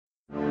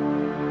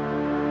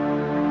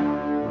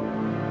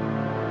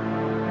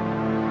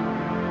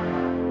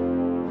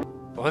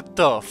What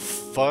the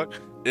fuck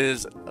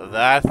is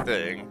that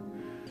thing?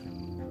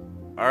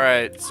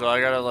 Alright, so I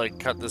gotta like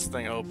cut this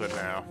thing open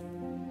now.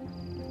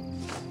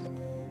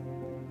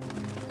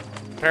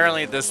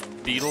 Apparently this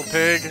beetle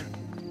pig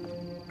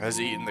has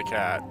eaten the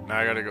cat. Now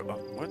I gotta go.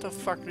 Oh, where the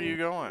fuck are you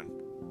going?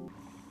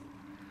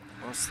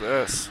 What's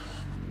this?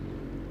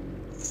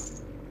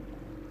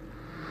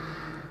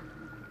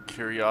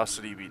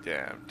 Curiosity be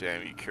damned.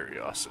 Damn you,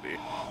 curiosity.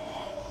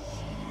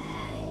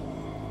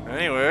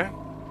 Anyway.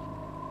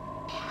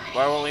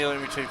 Why won't you let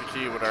me take the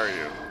key? What are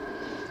you?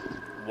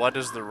 What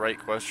is the right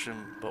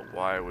question, but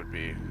why would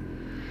be?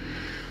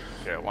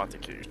 Okay, I want the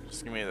key.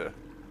 Just give me the...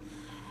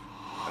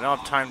 I don't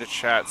have time to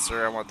chat,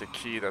 sir. I want the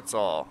key, that's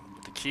all.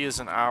 But the key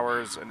isn't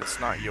ours, and it's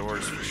not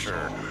yours for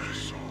sure.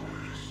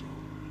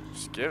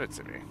 Just give it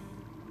to me.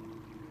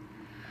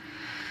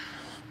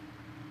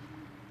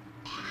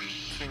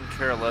 Couldn't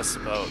care less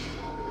about...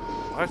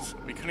 What?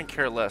 We couldn't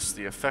care less.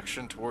 The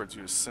affection towards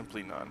you is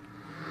simply none.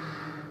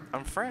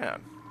 I'm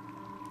Fran.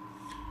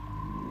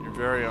 You're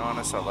very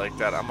honest, I like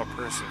that. I'm a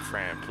person,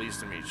 Fran.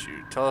 Pleased to meet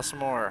you. Tell us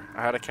more.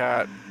 I had a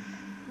cat.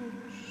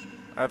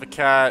 I have a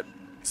cat.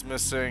 It's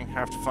missing.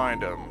 Have to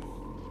find him.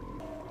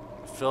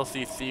 A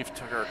filthy thief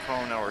took our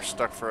comb, now we're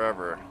stuck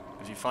forever.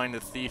 If you find the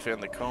thief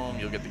and the comb,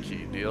 you'll get the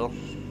key. Deal?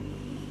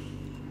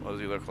 What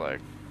does he look like?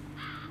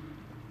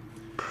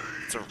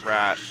 It's a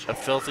rat. A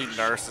filthy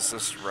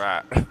narcissist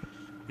rat.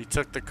 He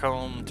took the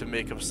comb to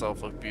make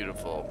himself look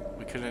beautiful.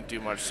 We couldn't do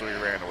much, so we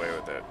ran away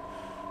with it.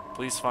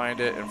 Please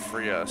find it and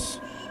free us.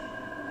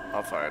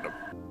 I'll find him.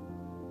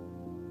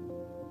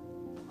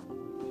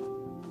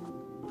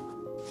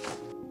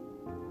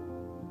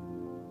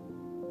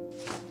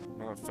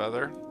 A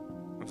feather?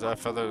 Was that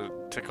feather to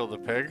tickle the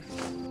pig?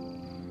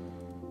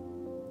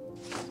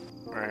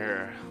 Right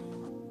here.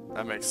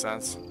 That makes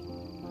sense.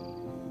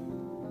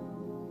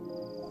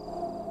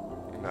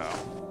 No.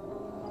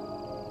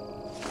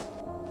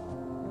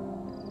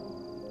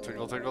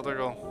 Tickle, tickle,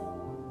 tickle.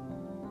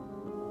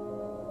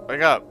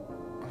 Wake up!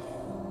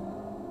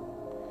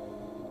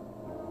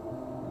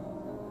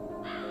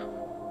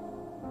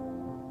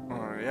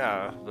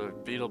 Yeah, the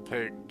beetle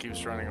pig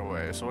keeps running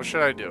away. So what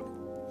should I do?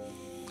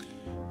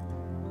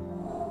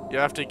 You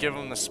have to give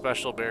him the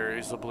special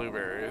berries, the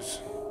blueberries.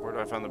 Where do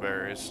I find the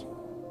berries?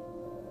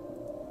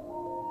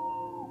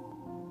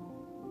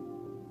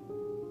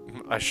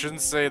 I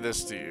shouldn't say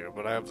this to you,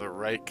 but I have the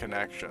right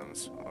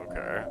connections.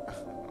 Okay.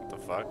 What the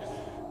fuck?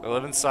 They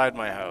live inside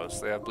my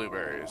house. They have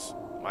blueberries.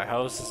 My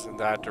house is in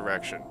that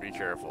direction. Be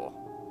careful.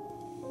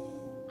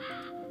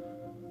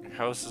 Your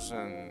house is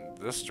in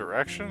this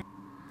direction?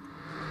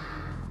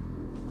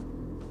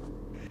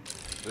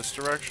 This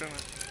direction?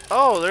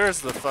 Oh, there's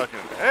the fucking...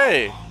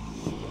 Hey!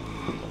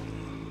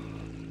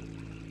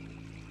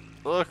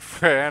 Look,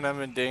 Fran, I'm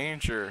in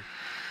danger.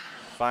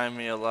 Find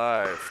me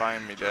alive.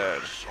 Find me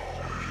dead.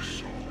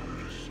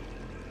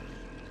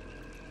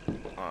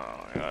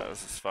 Oh, yeah,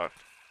 this is fucked.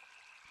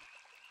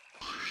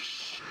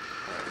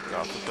 Alright,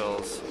 drop the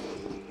pills.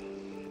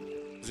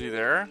 Is he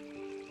there?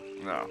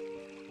 No.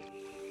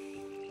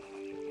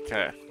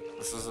 Okay,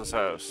 this is his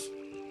house.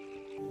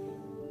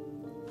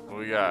 What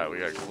we got? We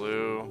got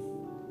glue.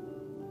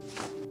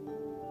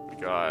 We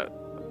got a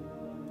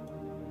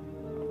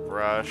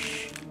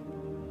brush.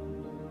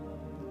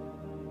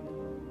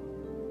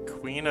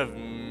 Queen of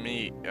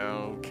meat.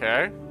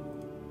 Okay.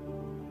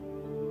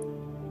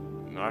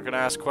 Not gonna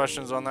ask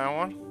questions on that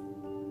one.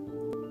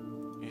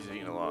 He's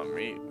eating a lot of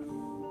meat.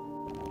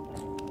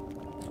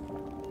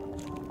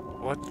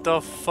 What the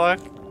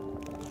fuck?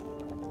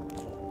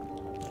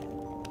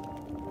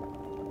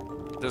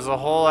 There's a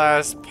whole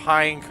ass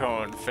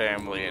pinecone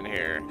family in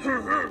here.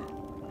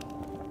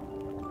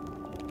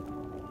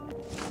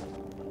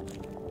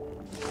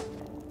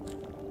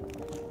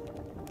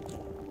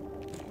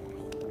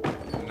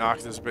 Knock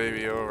this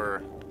baby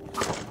over.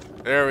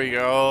 There we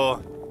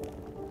go.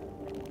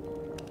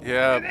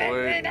 Yeah,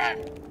 boy.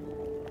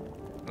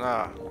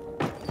 Nah.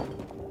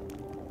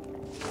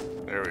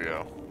 There we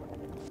go.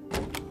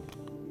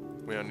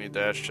 We don't need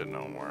that shit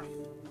no more.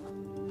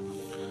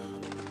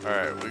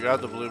 Alright, we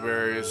got the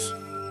blueberries.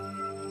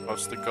 Oh,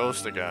 it's the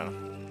ghost again.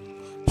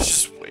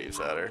 Just waves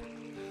at her.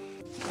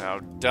 Now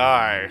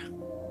die.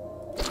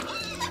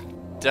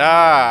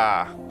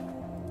 Die!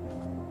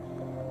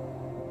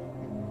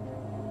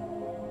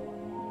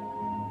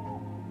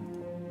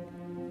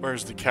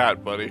 Where's the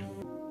cat, buddy?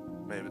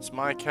 Maybe it's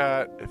my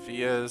cat. If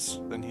he is,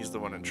 then he's the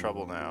one in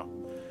trouble now.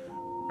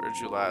 Where'd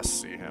you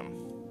last see him?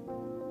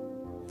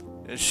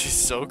 Is she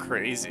so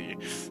crazy?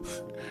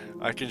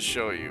 I can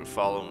show you.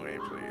 Follow me,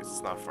 please.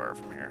 It's not far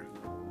from here.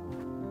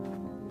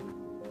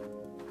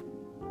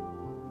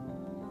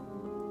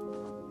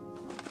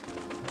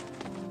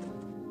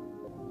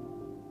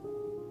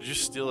 Did you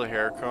steal a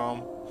hair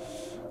comb?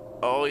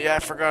 Oh yeah, I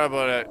forgot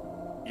about it.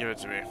 Give it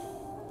to me.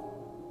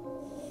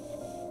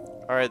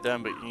 Alright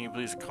then, but can you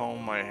please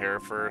comb my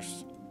hair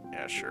first?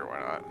 Yeah, sure, why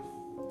not?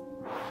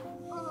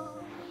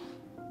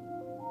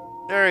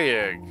 There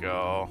you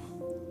go.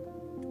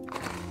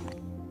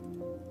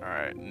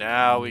 Alright,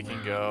 now we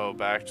can go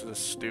back to the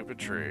stupid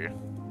tree.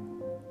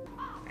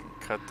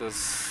 cut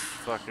this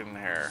fucking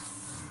hair.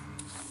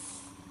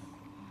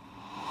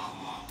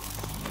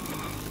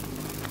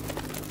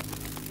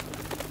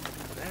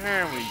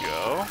 There we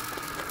go.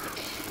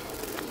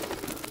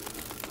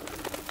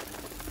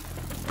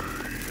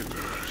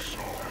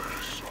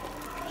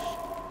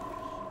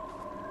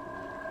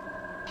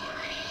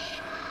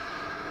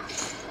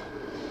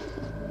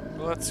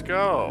 Let's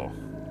go.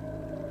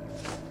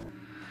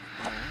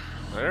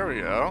 There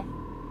we go.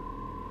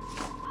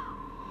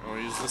 And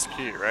we'll use this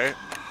key, right?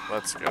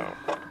 Let's go.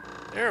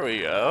 There we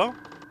go.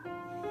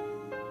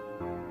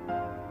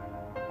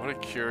 What a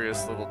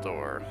curious little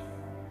door.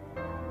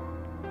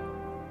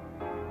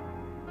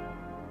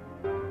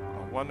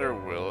 I wonder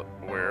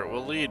where it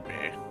will lead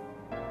me.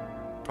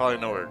 Probably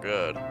nowhere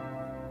good.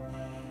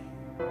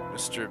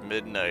 Mr.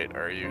 Midnight,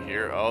 are you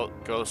here? Oh,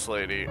 ghost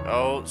lady.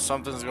 Oh,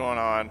 something's going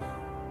on.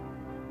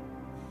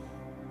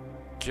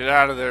 Get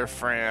out of there,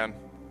 Fran.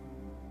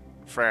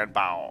 Fran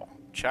Bow.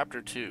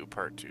 Chapter 2,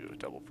 Part 2,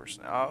 double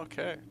person. Oh,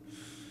 okay.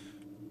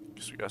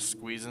 Guess we gotta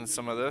squeeze in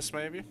some of this,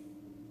 maybe?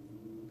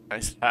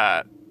 Nice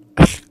hat.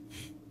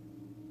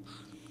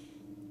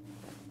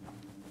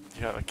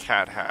 You have a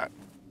cat hat.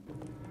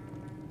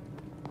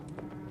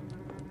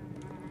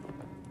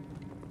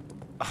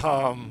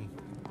 Hello?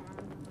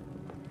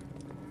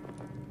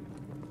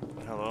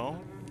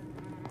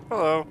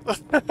 Hello.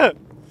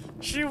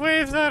 She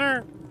waves at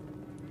her.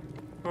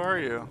 Who are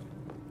you?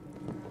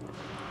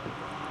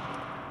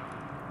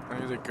 Are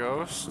you the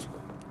ghost?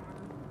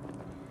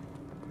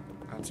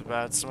 That's a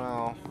bad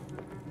smell.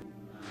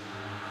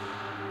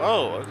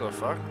 Oh, what the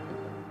fuck?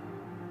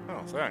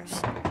 Oh,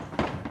 thanks.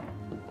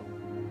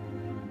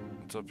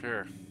 What's up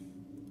here?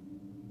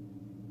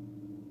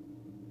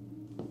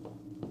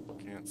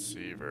 Can't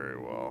see very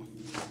well.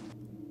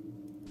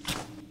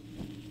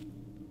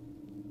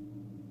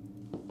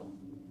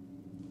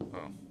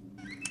 Oh.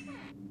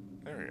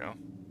 There we go.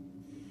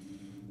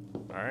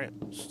 Alright,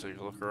 let's take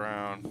a look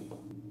around.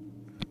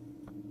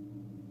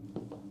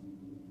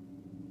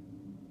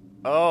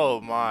 Oh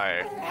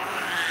my.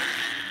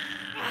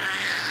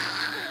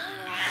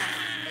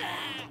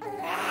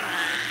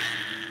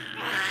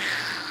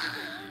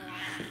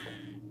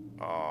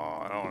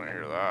 Oh, I don't want to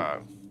hear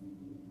that.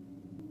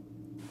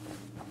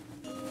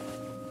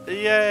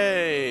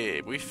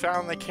 Yay! We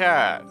found the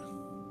cat.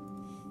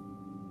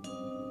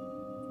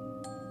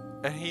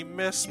 And he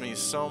missed me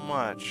so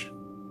much.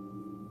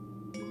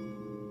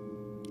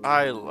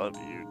 I love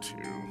you too.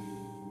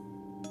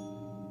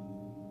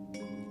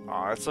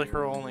 Aw, it's like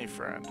her only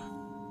friend.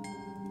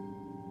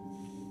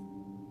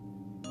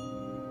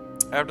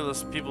 After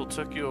those people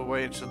took you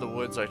away into the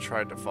woods, I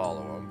tried to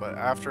follow them, but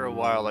after a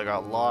while I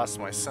got lost.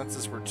 My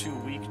senses were too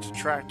weak to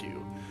track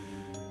you.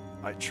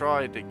 I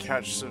tried to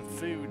catch some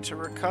food to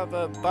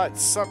recover, but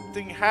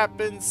something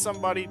happened.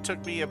 Somebody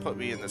took me and put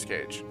me in this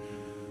cage.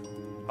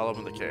 I'll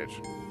open the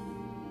cage.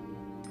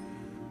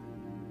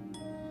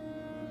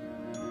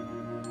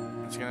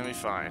 It's gonna be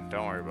fine.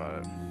 Don't worry about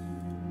it.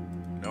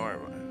 Don't worry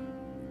about it.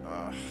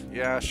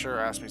 Yeah, sure,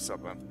 ask me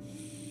something.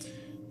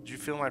 Did you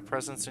feel my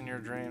presence in your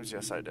dreams?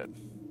 Yes, I did.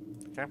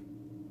 Okay?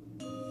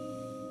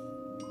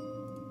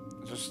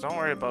 Just don't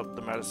worry about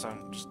the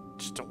medicine.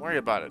 Just don't worry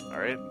about it,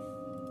 alright?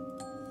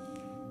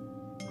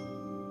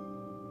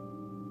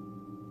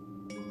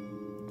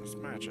 It's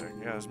magic.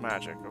 Yeah, it's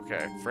magic.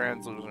 Okay,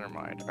 Fran's losing her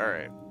mind.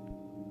 Alright.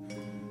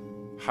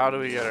 How do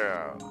we get her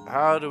out?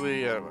 How do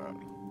we get her out?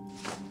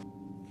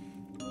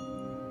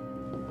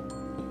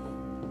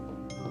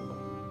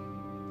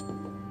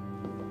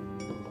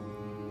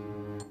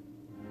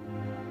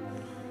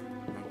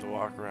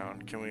 Walk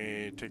around. Can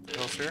we take the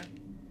pills here?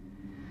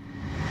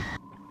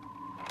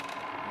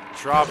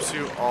 Drops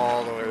you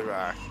all the way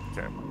back.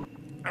 Okay.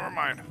 Never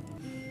mind.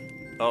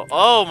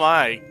 Oh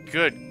my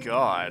good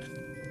god.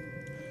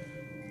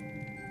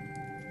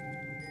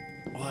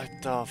 What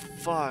the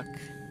fuck?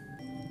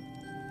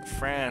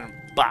 Fran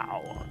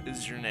Bow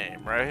is your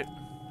name, right?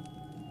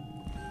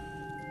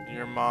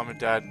 Your mom and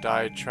dad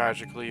died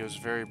tragically. It was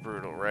very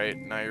brutal, right?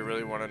 Now you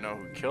really want to know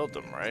who killed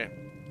them, right?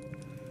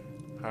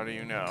 How do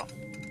you know?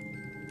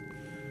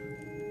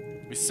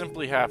 We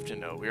simply have to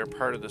know. We are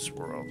part of this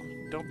world.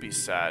 Don't be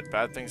sad.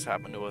 Bad things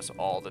happen to us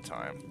all the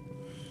time.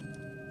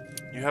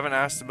 You haven't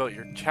asked about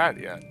your cat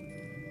yet.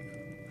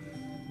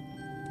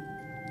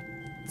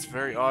 It's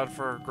very odd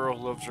for a girl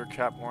who loves her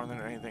cat more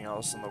than anything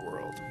else in the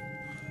world.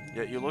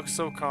 Yet you look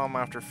so calm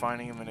after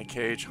finding him in a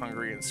cage,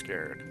 hungry and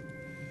scared.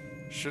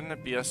 Shouldn't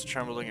it be us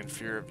trembling in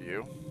fear of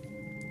you?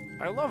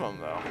 I love him,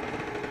 though.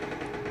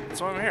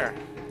 That's why I'm here.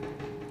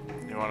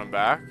 You want him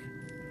back?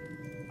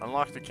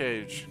 Unlock the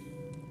cage.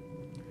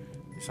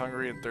 He's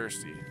hungry and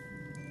thirsty.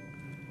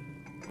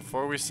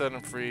 Before we set him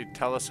free,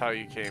 tell us how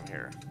you came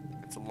here.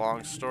 It's a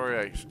long story.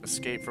 I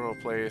escaped from a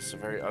place, a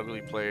very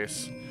ugly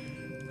place.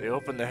 They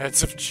opened the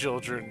heads of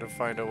children to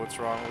find out what's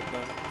wrong with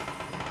them.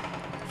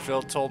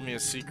 Phil told me a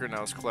secret and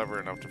I was clever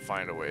enough to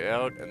find a way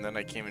out, and then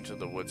I came into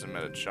the woods and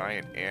met a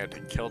giant ant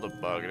and killed a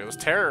bug, and it was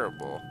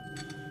terrible.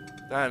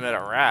 Then I met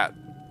a rat.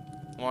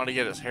 I wanted to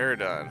get his hair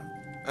done.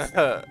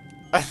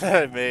 And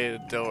then I made a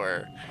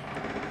door.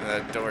 And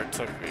that door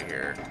took me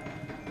here.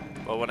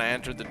 But when I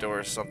entered the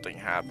door, something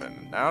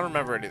happened. I don't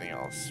remember anything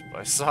else.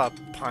 But I saw a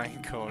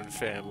pinecone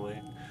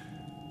family.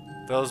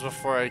 That was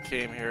before I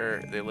came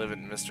here. They live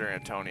in Mr.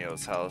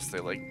 Antonio's house. They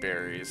like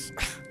berries.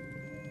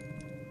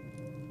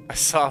 I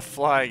saw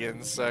flying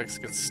insects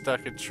get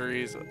stuck in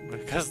trees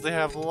because they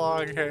have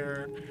long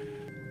hair.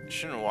 You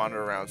shouldn't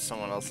wander around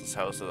someone else's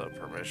house without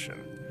permission.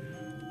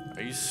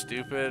 Are you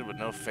stupid with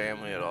no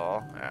family at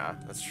all? Yeah,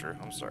 that's true.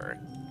 I'm sorry.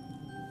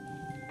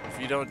 If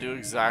you don't do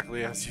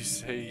exactly as you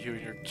say, you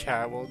and your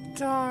cat will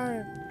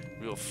die.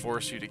 We will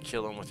force you to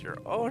kill him with your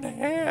own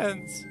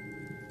hands.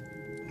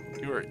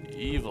 You are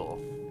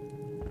evil.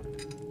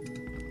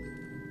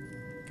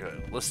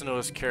 Good. Listen to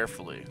us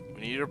carefully.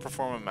 We need you to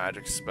perform a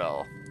magic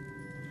spell.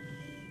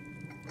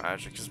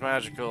 Magic is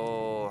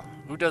magical.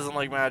 Who doesn't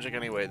like magic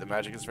anyway? The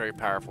magic is very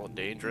powerful and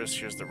dangerous.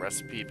 Here's the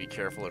recipe. Be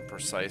careful and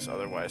precise,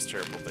 otherwise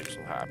terrible things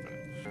will happen.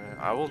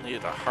 I will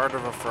need the heart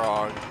of a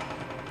frog,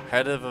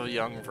 head of a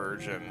young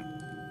virgin,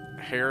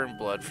 hair and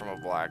blood from a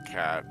black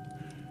cat,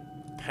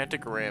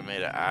 pentagram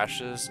made of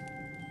ashes,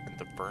 and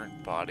the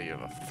burnt body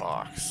of a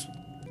fox.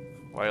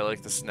 Why you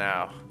like this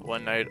now?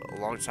 One night,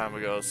 a long time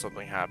ago,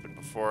 something happened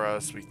before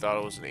us. We thought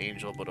it was an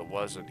angel, but it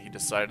wasn't. He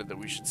decided that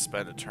we should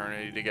spend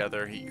eternity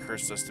together. He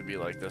cursed us to be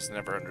like this,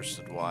 never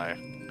understood why.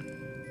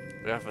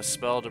 We have a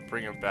spell to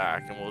bring him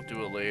back, and we'll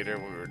do it later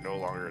when we're no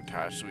longer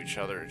attached to each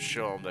other and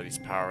show him that he's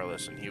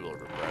powerless and he will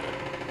regret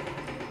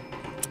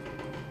it.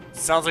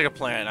 Sounds like a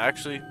plan.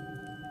 Actually,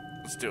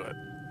 let's do it.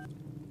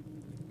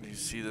 You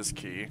see this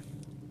key?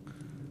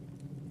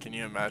 Can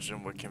you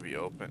imagine what can be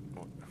opened?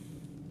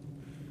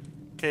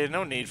 Okay,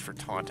 no need for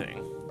taunting.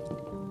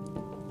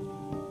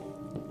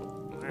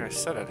 I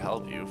said I'd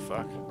help you,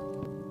 fuck.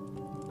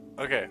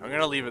 Okay, I'm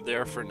gonna leave it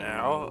there for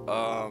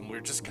now. We're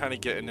just kind of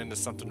getting into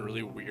something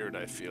really weird,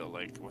 I feel.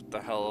 Like, what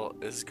the hell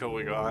is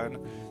going on?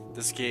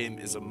 This game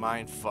is a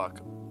mind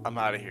fuck. I'm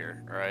out of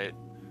here, alright?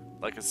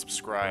 Like and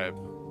subscribe.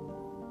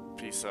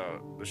 Peace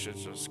out. This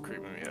shit's just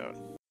creeping me out.